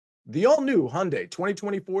The all-new Hyundai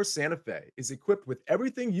 2024 Santa Fe is equipped with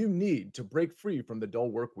everything you need to break free from the dull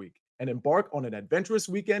work week and embark on an adventurous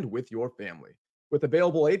weekend with your family. With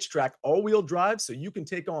available H-Track all-wheel drive so you can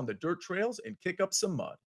take on the dirt trails and kick up some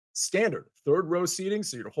mud. Standard third-row seating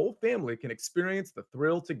so your whole family can experience the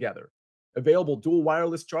thrill together. Available dual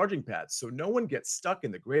wireless charging pads so no one gets stuck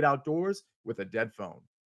in the great outdoors with a dead phone.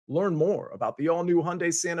 Learn more about the all-new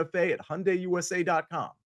Hyundai Santa Fe at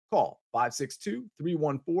HyundaiUSA.com. Call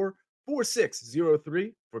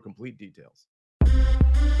 562-314-4603 for complete details.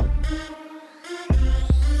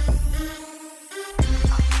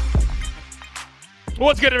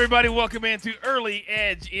 What's good, everybody? Welcome into Early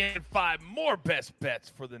Edge in 5. More best bets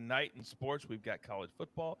for the night in sports. We've got college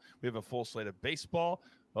football. We have a full slate of baseball.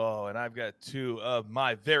 Oh, and I've got two of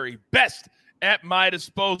my very best at my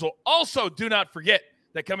disposal. Also, do not forget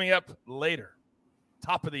that coming up later,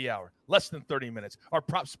 top of the hour, less than 30 minutes, our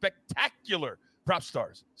spectacular prop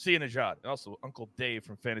stars, Sia Nejad, and also Uncle Dave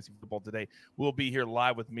from Fantasy Football Today will be here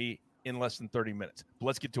live with me in less than 30 minutes. But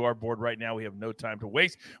let's get to our board right now. We have no time to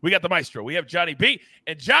waste. We got the maestro. We have Johnny B.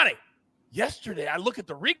 And Johnny, yesterday I look at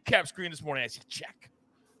the recap screen this morning. I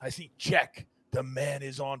see check. The man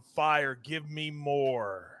is on fire. Give me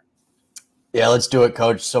more. Yeah, let's do it,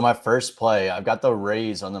 Coach. So my first play, I've got the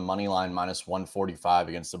Rays on the money line minus 145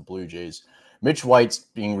 against the Blue Jays. Mitch White's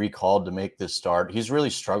being recalled to make this start. He's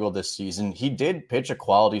really struggled this season. He did pitch a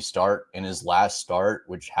quality start in his last start,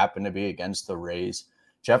 which happened to be against the Rays.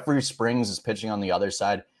 Jeffrey Springs is pitching on the other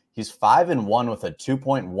side. He's 5-1 with a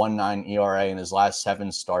 2.19 ERA in his last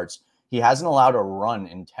 7 starts. He hasn't allowed a run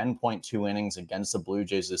in 10.2 innings against the Blue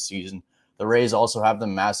Jays this season. The Rays also have the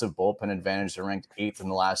massive bullpen advantage. They're ranked 8th in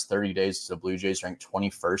the last 30 days. The Blue Jays ranked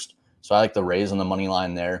 21st. So I like the Rays on the money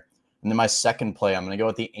line there. And then my second play, I'm going to go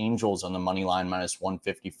with the Angels on the money line minus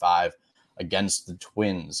 155 against the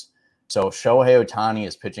Twins. So Shohei Ohtani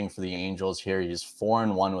is pitching for the Angels here. He's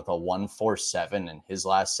 4-1 with a 1.47 in his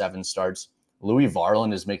last 7 starts. Louis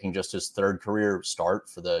Varland is making just his 3rd career start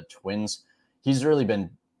for the Twins. He's really been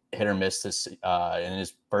hit or miss this in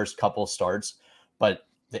his first couple starts, but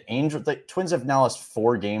the Twins have now lost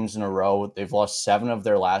 4 games in a row. They've lost 7 of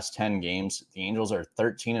their last 10 games. The Angels are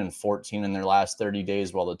 13-14 in their last 30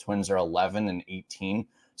 days, while the Twins are 11-18.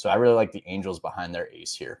 So I really like the Angels behind their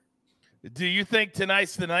ace here. Do you think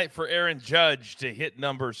tonight's the night for Aaron Judge to hit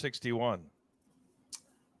number 61?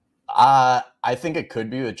 I think it could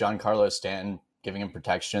be with Giancarlo Stanton giving him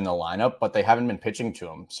protection in the lineup, but they haven't been pitching to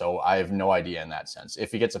him. So I have no idea in that sense.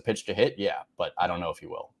 If he gets a pitch to hit, yeah, but I don't know if he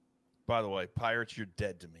will. By the way, Pirates, you're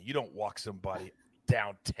dead to me. You don't walk somebody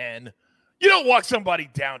down 10. You don't walk somebody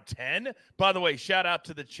down 10. By the way, shout out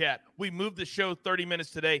to the chat. We moved the show 30 minutes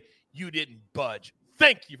today. You didn't budge.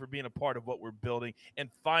 Thank you for being a part of what we're building and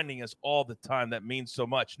finding us all the time. That means so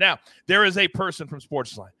much. Now, there is a person from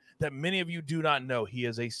Sportsline that many of you do not know. He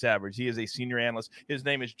is a savage. He is a senior analyst. His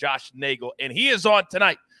name is Josh Nagel, and he is on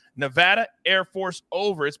tonight. Nevada Air Force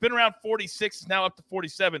over. It's been around 46. It's now up to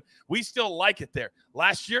 47. We still like it there.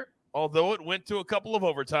 Last year, although it went to a couple of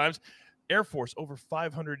overtimes, Air Force over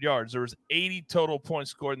 500 yards. There was 80 total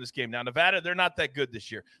points scored in this game. Now, Nevada, they're not that good this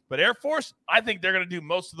year. But Air Force, I think they're going to do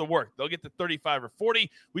most of the work. They'll get to 35 or 40.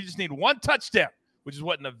 We just need 1 touchdown, which is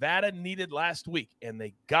what Nevada needed last week. And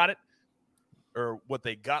they got it, or what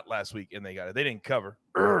they got last week, and they got it. They didn't cover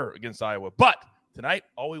against Iowa. But tonight,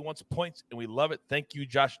 all we want is points, and we love it. Thank you,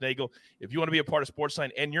 Josh Nagel. If you want to be a part of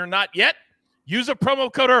Sportsline and you're not yet, use a promo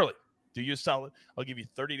code early. Do you solid? I'll give you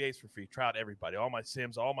 30 days for free. Try out everybody, all my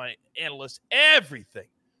Sims, all my analysts, everything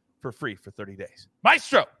for free for 30 days.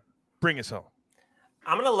 Maestro, bring us home.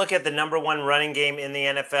 I'm going to look at the number 1 running game in the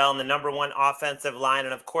NFL and the number 1 offensive line.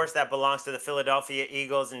 And, of course, that belongs to the Philadelphia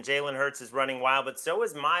Eagles. And Jalen Hurts is running wild. But so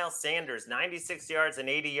is Miles Sanders, 96 yards and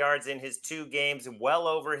 80 yards in his 2 games, well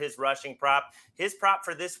over his rushing prop. His prop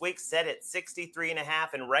for this week set at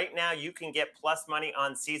 63.5. And right now you can get plus money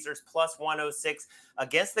on Caesars, plus 106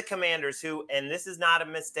 against the Commanders, who, and this is not a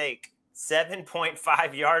mistake,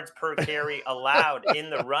 7.5 yards per carry allowed in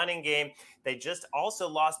the running game. They just also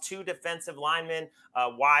lost 2 defensive linemen,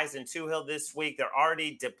 Wise and Tuhill this week. They're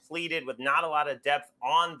already depleted with not a lot of depth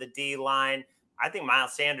on the D line. I think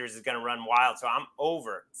Miles Sanders is going to run wild, so I'm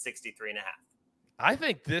over 63.5. I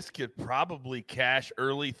think this could probably cash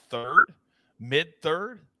early 3rd,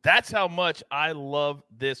 mid-3rd. That's how much I love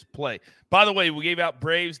this play. By the way, we gave out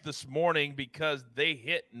Braves this morning because they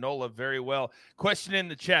hit NOLA very well. Question in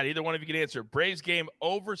the chat. Either one of you can answer. Braves game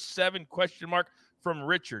over 7, ? From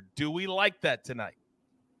Richard. Do we like that tonight?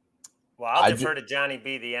 Well, I'll defer to Johnny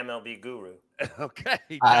B, the MLB guru. Okay.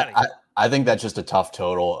 I think that's just a tough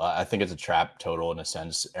total. I think it's a trap total in a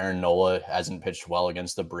sense. Aaron Nola hasn't pitched well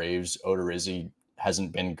against the Braves. Odorizzi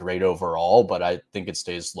hasn't been great overall, but I think it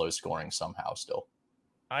stays low scoring somehow still.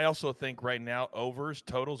 I also think right now overs,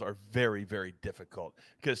 totals are very, very difficult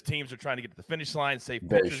because teams are trying to get to the finish line, save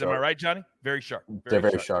pitches. Am I right, Johnny? Very sharp. They're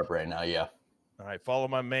very sharp right now, yeah. All right, follow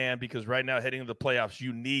my man, because right now heading into the playoffs,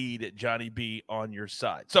 you need Johnny B on your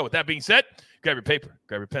side. So with that being said, grab your paper,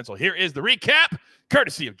 grab your pencil. Here is the recap,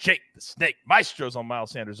 courtesy of Jake the Snake. Maestro's on Miles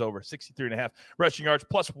Sanders over 63.5 rushing yards,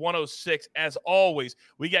 plus 106. As always,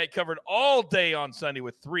 we got it covered all day on Sunday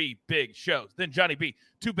with 3 big shows. Then Johnny B,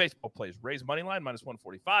 2 baseball plays. Rays money line, minus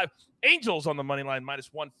 145. Angels on the money line, minus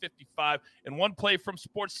 155. And 1 play from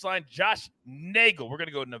Sportsline, Josh Nagel. We're going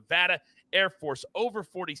to go to Nevada Air Force over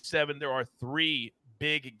 47. There are 3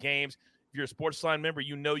 big games. If you're a Sportsline member,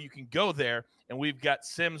 you know you can go there. And we've got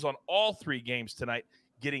Sims on all 3 games tonight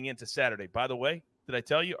getting into Saturday. By the way, did I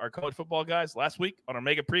tell you our college football guys last week on our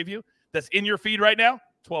mega preview that's in your feed right now?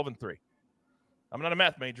 12-3. I'm not a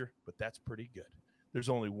math major, but that's pretty good. There's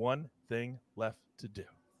only one thing left to do.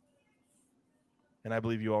 And I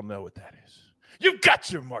believe you all know what that is. You've got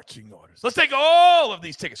your marching orders. Let's take all of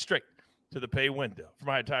these tickets straight to the pay window. For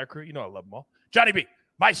my entire crew, you know I love them all. Johnny B,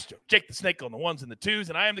 Maestro, Jake the Snake on the 1s and the 2s,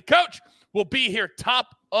 and I am the coach. We'll be here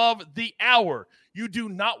top of the hour. You do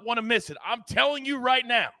not want to miss it. I'm telling you right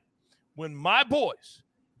now, when my boys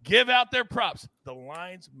give out their props, the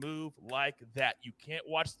lines move like that. You can't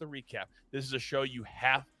watch the recap. This is a show you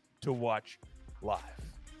have to watch live.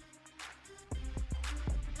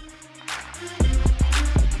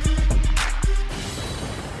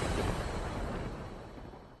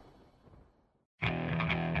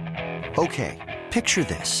 Okay, picture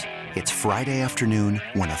this. It's Friday afternoon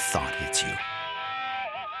when a thought hits you.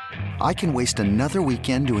 I can waste another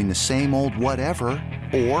weekend doing the same old whatever,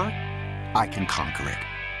 or I can conquer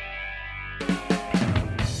it.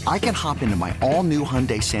 I can hop into my all-new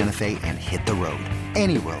Hyundai Santa Fe and hit the road.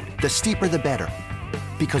 Any road. The steeper, the better.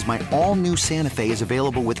 Because my all-new Santa Fe is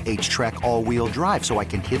available with H-Track all-wheel drive, so I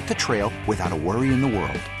can hit the trail without a worry in the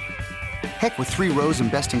world. Heck, with 3 rows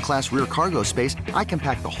and best-in-class rear cargo space, I can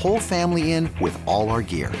pack the whole family in with all our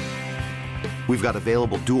gear. We've got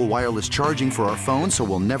available dual wireless charging for our phones, so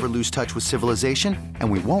we'll never lose touch with civilization, and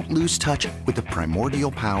we won't lose touch with the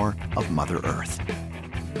primordial power of Mother Earth.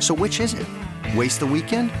 So which is it? Waste the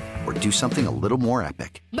weekend or do something a little more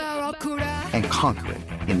epic? And conquer it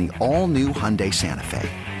in the all-new Hyundai Santa Fe.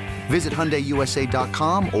 Visit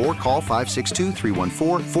HyundaiUSA.com or call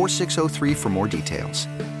 562-314-4603 for more details.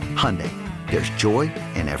 Hyundai, there's joy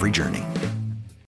in every journey.